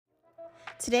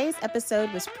Today's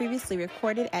episode was previously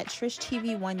recorded at Trish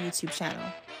TV 1 YouTube channel.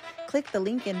 Click the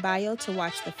link in bio to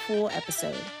watch the full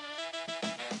episode.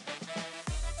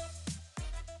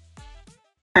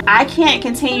 I can't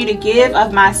continue to give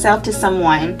of myself to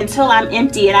someone until I'm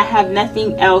empty and I have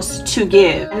nothing else to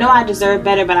give. I know I deserve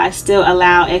better, but I still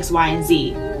allow X, Y, and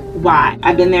Z. Why?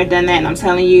 I've been there, done that, and I'm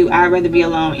telling you, I'd rather be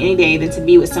alone any day than to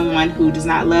be with someone who does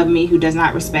not love me, who does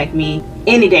not respect me.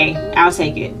 Any day, I'll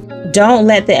take it. Don't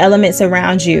let the elements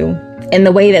around you and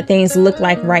the way that things look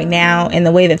like right now and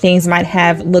the way that things might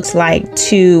have looked like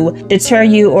to deter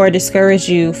you or discourage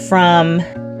you from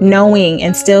knowing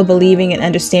and still believing and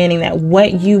understanding that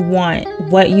what you want,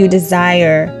 what you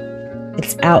desire,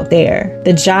 it's out there.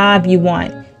 The job you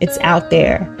want, it's out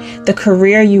there. The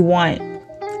career you want,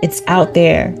 it's out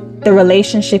there. The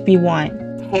relationship you want.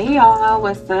 Hey y'all,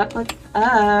 what's up? What's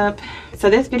up? So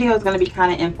this video is going to be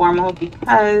kind of informal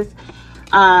because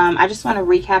I just want to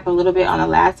recap a little bit on the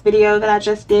last video that I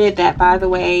just did. That, by the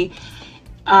way,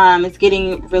 it's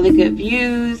getting really good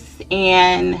views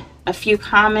and a few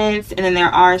comments, and then there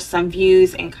are some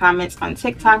views and comments on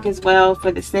TikTok as well for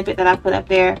the snippet that I put up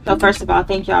there. So first of all,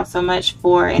 thank y'all so much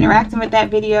for interacting with that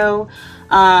video.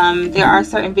 There are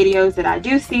certain videos that I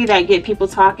do see that get people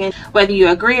talking. Whether you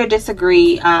agree or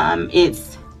disagree,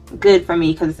 it's good for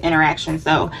me because it's interaction.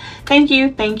 So thank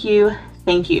you, thank you,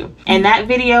 thank you. In that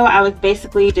video, I was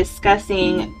basically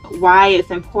discussing why it's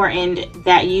important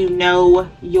that you know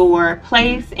your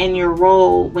place and your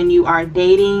role when you are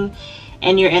dating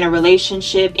and you're in a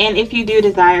relationship, and if you do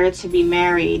desire to be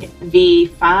married, the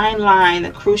fine line,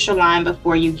 the crucial line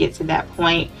before you get to that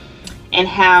point, and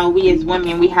how we as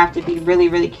women, we have to be really,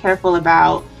 really careful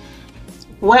about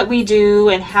what we do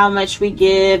and how much we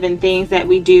give and things that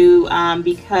we do,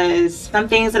 because some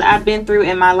things that I've been through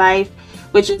in my life,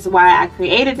 which is why I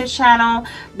created this channel,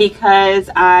 because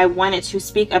I wanted to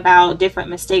speak about different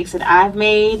mistakes that I've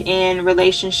made in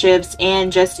relationships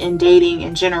and just in dating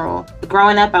in general.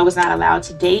 Growing up, I was not allowed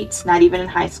to date, not even in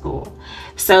high school.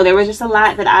 So there was just a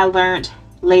lot that I learned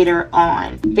later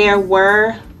on. There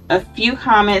were a few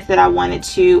comments that I wanted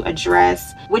to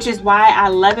address, which is why I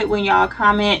love it when y'all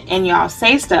comment and y'all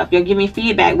say stuff. You'll give me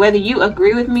feedback, whether you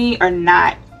agree with me or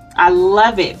not. I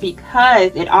love it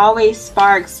because it always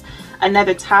sparks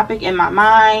another topic in my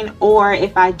mind, or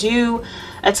if I do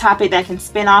a topic that can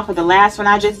spin off of the last one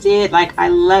I just did, like, I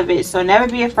love it. So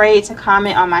never be afraid to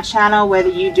comment on my channel, whether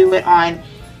you do it on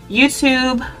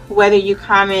YouTube, whether you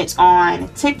comment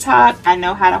on TikTok. I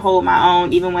know how to hold my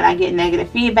own even when I get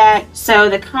negative feedback. So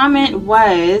the comment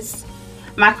was,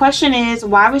 my question is,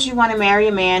 why would you want to marry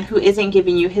a man who isn't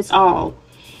giving you his all?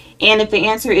 And if the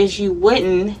answer is you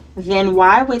wouldn't, then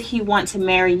why would he want to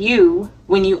marry you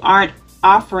when you aren't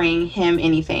offering him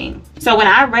anything? So when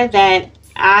I read that,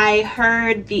 I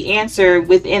heard the answer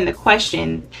within the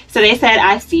question. So they said,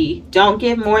 I see. Don't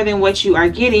give more than what you are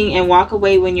getting and walk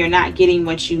away when you're not getting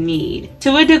what you need.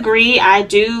 To a degree, I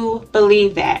do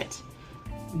believe that.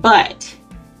 But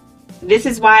this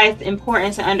is why it's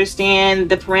important to understand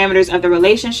the parameters of the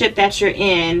relationship that you're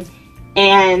in,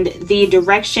 and the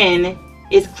direction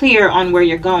is clear on where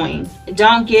you're going.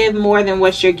 Don't give more than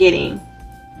what you're getting.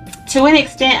 To an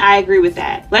extent, I agree with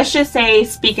that. Let's just say,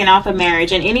 speaking off of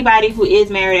marriage, and anybody who is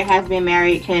married or has been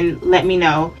married can let me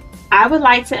know. I would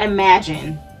like to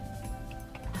imagine,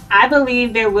 I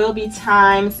believe there will be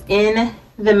times in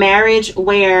the marriage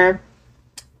where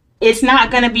it's not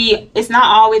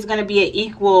always going to be an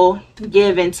equal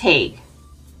give and take.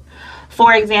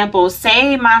 For example,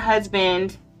 say my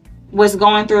husband was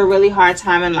going through a really hard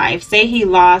time in life. Say he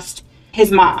lost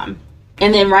his mom.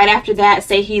 And then right after that,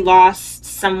 say he lost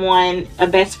someone, a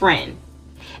best friend.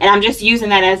 And I'm just using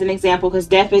that as an example because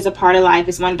death is a part of life.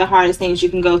 It's one of the hardest things you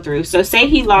can go through. So say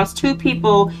he lost two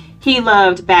people he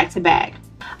loved back to back.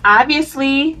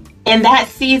 Obviously, in that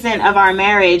season of our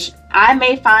marriage, I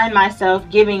may find myself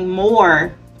giving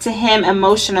more to him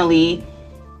emotionally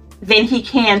than he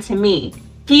can to me.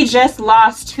 He just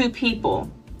lost two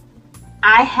people.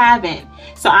 I haven't.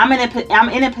 So I'm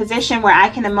in a position where I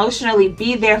can emotionally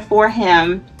be there for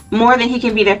him more than he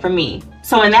can be there for me.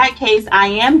 So in that case, I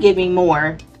am giving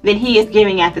more than he is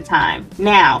giving at the time.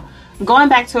 Now, going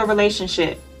back to a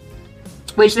relationship,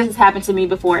 which this has happened to me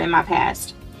before in my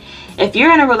past. If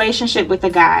you're in a relationship with a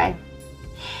guy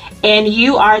and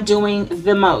you are doing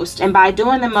the most, and by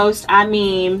doing the most, I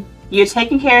mean you're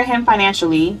taking care of him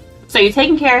financially. So you're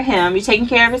taking care of him, you're taking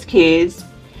care of his kids.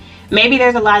 Maybe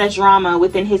there's a lot of drama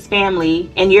within his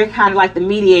family and you're kind of like the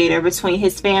mediator between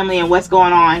his family and what's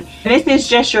going on. This is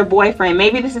just your boyfriend.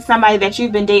 Maybe this is somebody that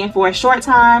you've been dating for a short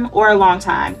time or a long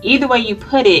time. Either way you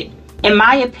put it, in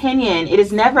my opinion, it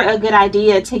is never a good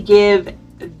idea to give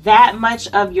that much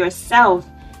of yourself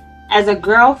as a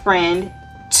girlfriend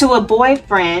to a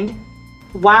boyfriend.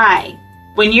 Why?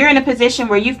 When you're in a position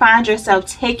where you find yourself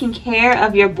taking care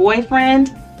of your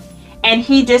boyfriend and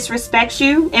he disrespects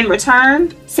you in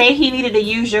return, say he needed to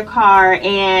use your car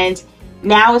and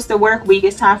now it's the work week,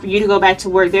 it's time for you to go back to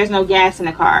work, there's no gas in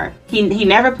the car. He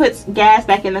never puts gas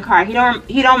back in the car. He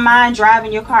don't mind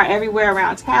driving your car everywhere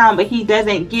around town, but he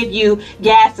doesn't give you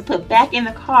gas to put back in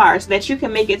the car so that you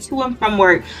can make it to and from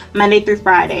work Monday through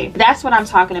Friday. That's what I'm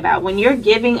talking about. When you're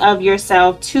giving of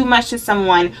yourself too much to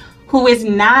someone who is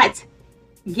not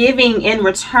giving in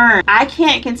return. I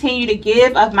can't continue to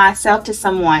give of myself to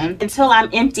someone until I'm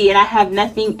empty and I have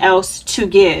nothing else to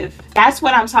give. That's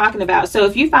what I'm talking about. So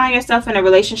if you find yourself in a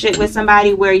relationship with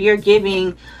somebody where you're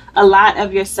giving a lot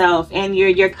of yourself and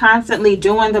you're constantly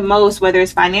doing the most, whether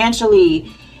it's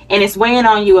financially and it's weighing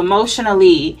on you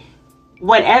emotionally,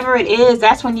 whatever it is,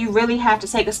 that's when you really have to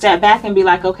take a step back and be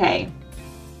like, okay,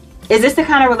 is this the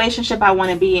kind of relationship I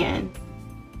want to be in?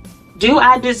 Do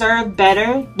I deserve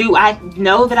better? Do I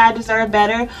know that I deserve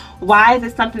better? Why is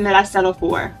it something that I settle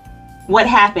for? What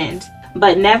happened?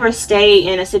 But never stay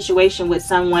in a situation with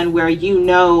someone where you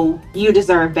know you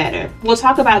deserve better. We'll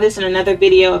talk about this in another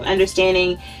video of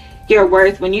understanding your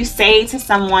worth. When you say to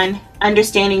someone,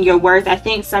 understanding your worth, I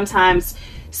think sometimes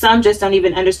some just don't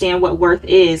even understand what worth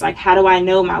is. Like, how do I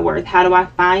know my worth? How do I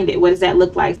find it? What does that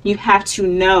look like? You have to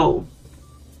know.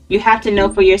 You have to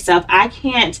know for yourself. I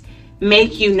can't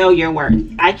make you know your worth.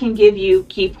 I can give you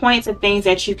key points of things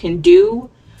that you can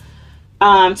do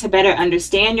to better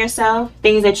understand yourself,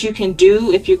 things that you can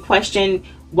do if you question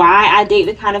why I date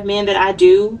the kind of men that I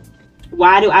do,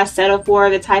 why do I settle for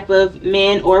the type of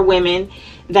men or women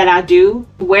that I do,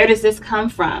 where does this come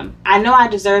from? I know I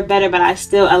deserve better, but I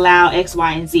still allow X,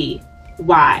 Y, and Z.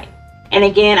 Why? And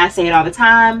again, I say it all the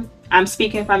time, I'm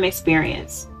speaking from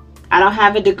experience. I don't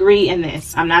have a degree in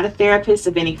this. I'm not a therapist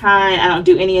of any kind. I don't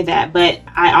do any of that. But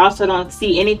I also don't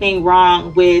see anything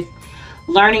wrong with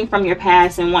learning from your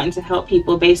past and wanting to help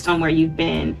people based on where you've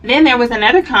been. Then there was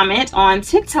another comment on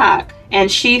TikTok, and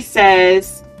she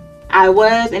says, I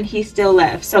was and he still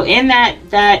left. So in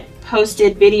that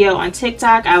posted video on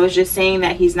TikTok, I was just saying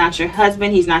that he's not your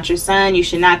husband, he's not your son. You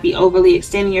should not be overly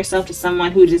extending yourself to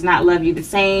someone who does not love you the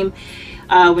same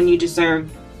when you deserve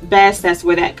best. That's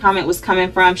where that comment was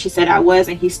coming from. She said I was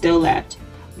and he still left.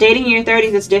 Dating in your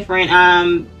 30s is different.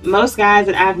 Most guys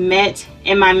that I've met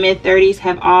in my mid 30s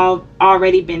have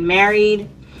already been married.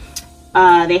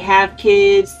 They have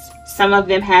kids. Some of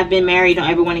them have been married, don't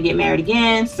ever want to get married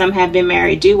again. Some have been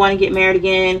married, do want to get married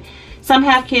again. Some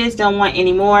have kids, don't want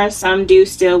any more. Some do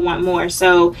still want more.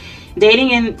 So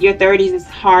dating in your 30s is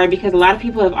hard because a lot of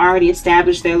people have already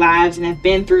established their lives and have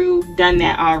done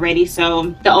that already.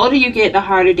 So the older you get, the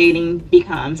harder dating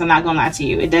becomes. I'm not gonna lie to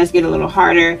you. It does get a little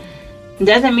harder. It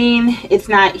doesn't mean he's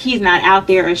not out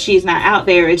there or she's not out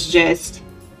there. It's just,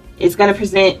 it's gonna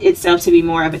present itself to be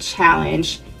more of a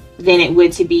challenge than it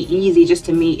would to be easy just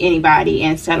to meet anybody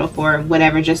and settle for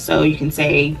whatever just so you can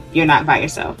say you're not by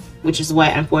yourself, which is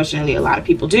what unfortunately a lot of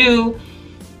people do.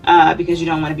 Because you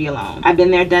don't want to be alone. I've been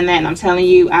there, done that, and I'm telling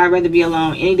you, I'd rather be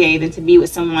alone any day than to be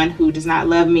with someone who does not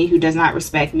love me, who does not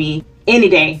respect me. Any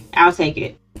day, I'll take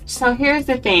it. So here's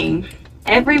the thing.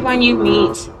 Everyone you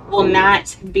meet will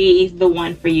not be the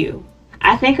one for you.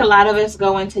 I think a lot of us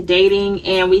go into dating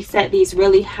and we set these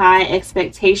really high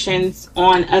expectations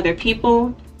on other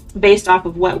people based off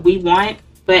of what we want,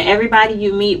 but everybody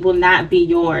you meet will not be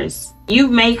yours. You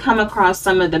may come across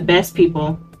some of the best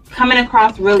people. Coming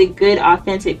across really good,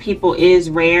 authentic people is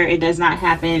rare. It does not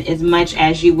happen as much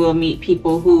as you will meet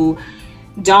people who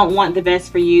don't want the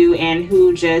best for you and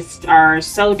who just are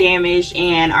so damaged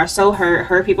and are so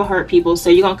hurt people. So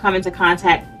you're going to come into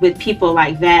contact with people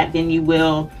like that than you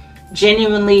will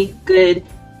genuinely good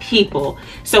people.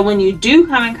 So when you do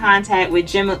come in contact with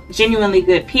genuinely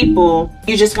good people,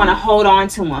 you just want to hold on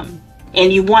to them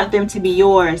and you want them to be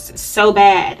yours so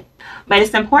bad. But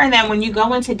it's important that when you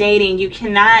go into dating, you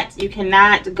cannot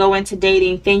go into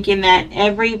dating thinking that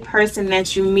every person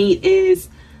that you meet is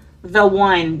the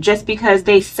one just because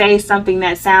they say something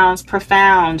that sounds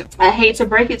profound. I hate to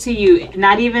break it to you,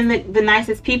 not even the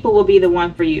nicest people will be the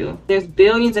one for you. There's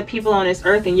billions of people on this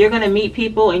earth and you're going to meet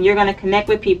people and you're going to connect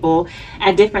with people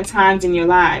at different times in your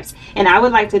lives. And I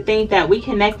would like to think that we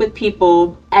connect with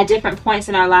people at different points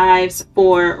in our lives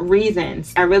for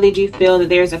reasons. I really do feel that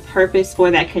there's a purpose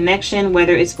for that connection,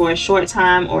 whether it's for a short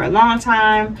time or a long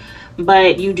time.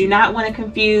 But you do not want to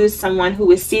confuse someone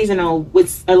who is seasonal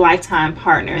with a lifetime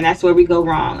partner, and that's where we go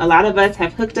wrong. A lot of us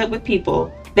have hooked up with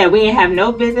people that we didn't have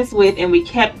no business with, and we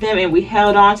kept them and we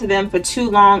held on to them for too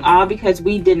long, all because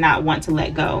we did not want to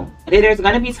let go. There's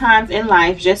going to be times in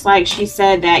life, just like she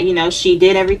said, that, you know, she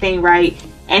did everything right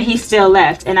and he still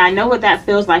left. And I know what that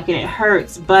feels like and it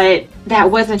hurts, but that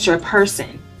wasn't your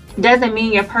person. Doesn't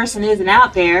mean your person isn't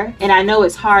out there. And I know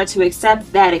it's hard to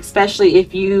accept that, especially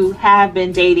if you have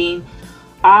been dating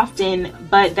often,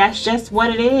 but that's just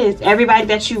what it is. Everybody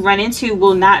that you run into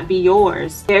will not be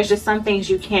yours. There's just some things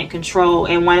you can't control,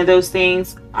 and one of those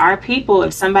things are people.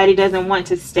 If somebody doesn't want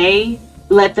to stay,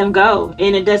 let them go.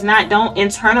 And don't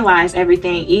internalize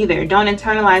everything either. Don't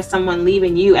internalize someone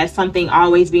leaving you as something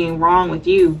always being wrong with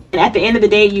you. And at the end of the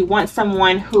day, you want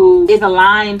someone who is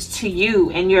aligned to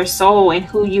you and your soul and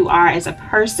who you are as a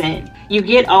person. You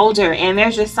get older and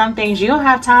there's just some things you don't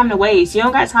have time to waste. You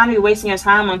don't got time to be wasting your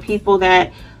time on people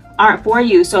that aren't for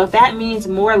you. So if that means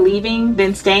more leaving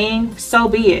than staying, so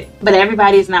be it. But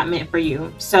everybody is not meant for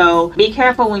you. So be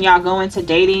careful when y'all go into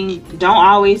dating. Don't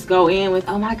always go in with,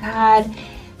 oh my God,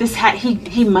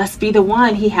 he must be the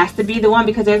one. He has to be the one,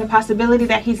 because there's a possibility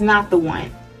that he's not the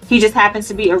one. He just happens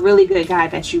to be a really good guy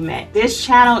that you met. This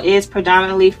channel is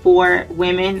predominantly for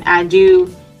women. I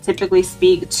do typically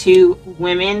speak to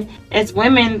women. As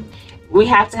women, we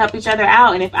have to help each other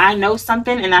out. And if I know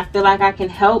something and I feel like I can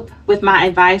help with my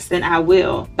advice, then I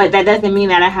will. But that doesn't mean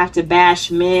that I have to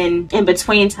bash men in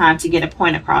between time to get a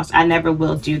point across. I never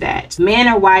will do that. Men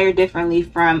are wired differently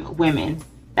from women.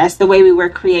 That's the way we were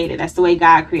created. That's the way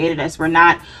God created us.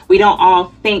 We don't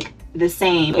all think the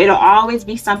same. It'll always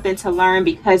be something to learn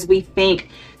because we think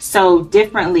so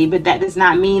differently, but that does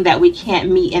not mean that we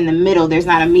can't meet in the middle. There's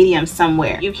not a medium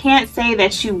somewhere. You can't say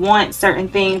that you want certain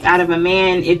things out of a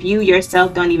man if you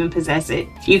yourself don't even possess it.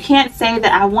 You can't say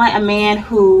that I want a man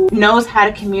who knows how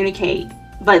to communicate,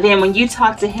 but then when you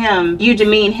talk to him, you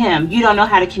demean him. You don't know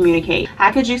how to communicate.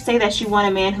 How could you say that you want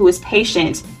a man who is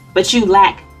patient, but you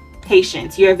lack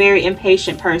patience? You're a very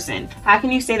impatient person. How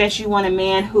can you say that you want a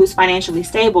man who's financially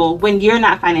stable when you're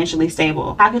not financially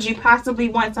stable? How could you possibly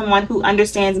want someone who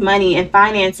understands money and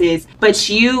finances, but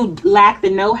you lack the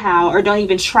know-how or don't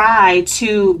even try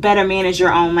to better manage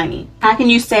your own money? How can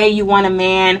you say you want a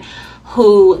man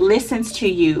who listens to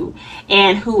you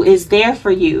and who is there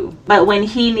for you, but when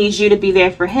he needs you to be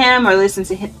there for him or listen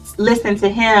to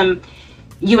him,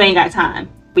 you ain't got time?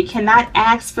 We cannot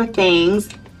ask for things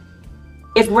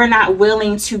if we're not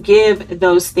willing to give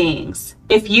those things.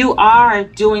 If you are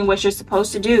doing what you're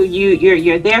supposed to do,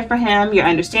 you're there for him, you're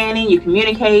understanding, you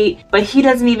communicate, but he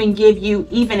doesn't even give you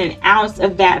even an ounce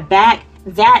of that back,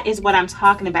 that is what I'm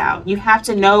talking about. You have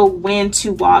to know when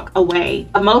to walk away.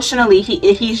 Emotionally,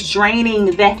 he's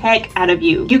draining the heck out of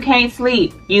you. You can't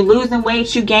sleep. You losing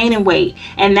weight, you gaining weight.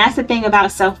 And that's the thing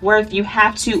about self-worth. You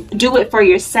have to do it for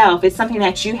yourself. It's something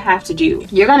that you have to do.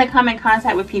 You're going to come in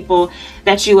contact with people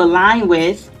that you align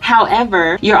with.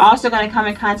 However, you're also going to come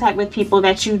in contact with people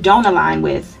that you don't align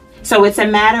with. So it's a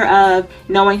matter of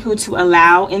knowing who to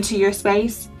allow into your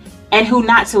space and who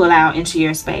not to allow into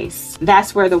your space.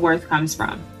 That's where the worth comes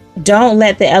from. Don't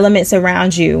let the elements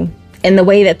around you and the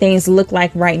way that things look like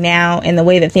right now and the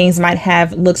way that things might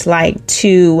have looked like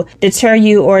to deter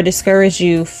you or discourage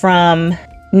you from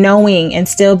knowing and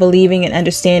still believing and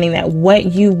understanding that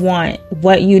what you want,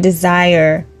 what you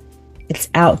desire, it's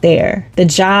out there. The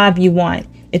job you want,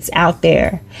 it's out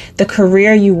there. The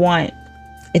career you want,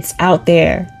 it's out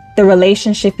there. The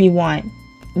relationship you want,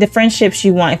 the friendships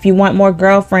you want, if you want more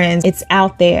girlfriends, it's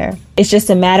out there. It's just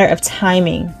a matter of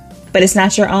timing, but it's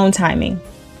not your own timing.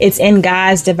 It's in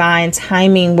God's divine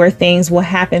timing where things will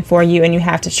happen for you, and you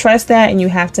have to trust that and you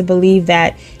have to believe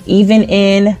that, even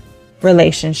in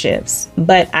relationships.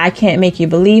 But I can't make you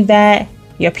believe that.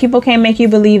 Your people can't make you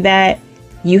believe that.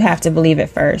 You have to believe it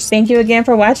first. Thank you again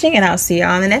for watching, and I'll see you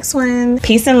on the next one.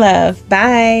 Peace and love.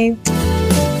 Bye.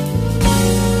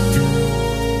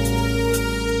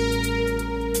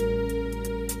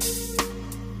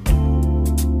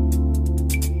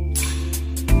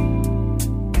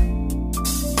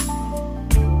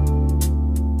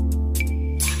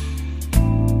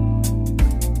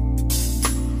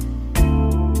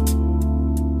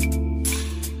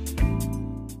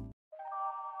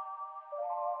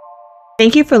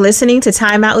 Thank you for listening to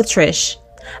Time Out with Trish.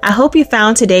 I hope you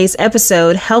found today's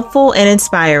episode helpful and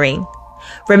inspiring.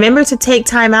 Remember to take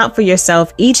time out for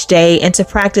yourself each day and to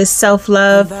practice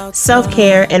self-love,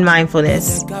 self-care, and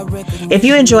mindfulness. If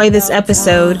you enjoyed this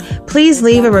episode, please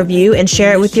leave a review and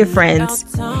share it with your friends.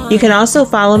 You can also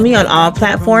follow me on all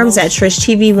platforms at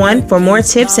TrishTV1 for more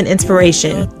tips and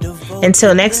inspiration.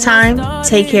 Until next time,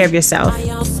 take care of yourself.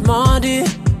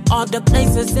 All the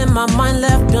places in my mind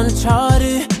left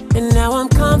uncharted, and now I'm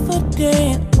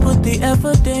confident. put the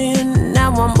effort in.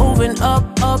 Now I'm moving up,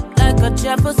 up like a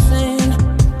Jefferson.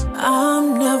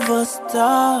 I'm never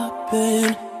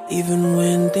stopping, even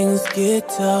when things get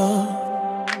tough.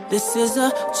 This is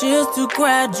a cheers to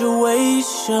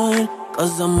graduation,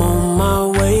 'cause I'm on my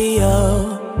way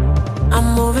up. I'm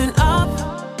moving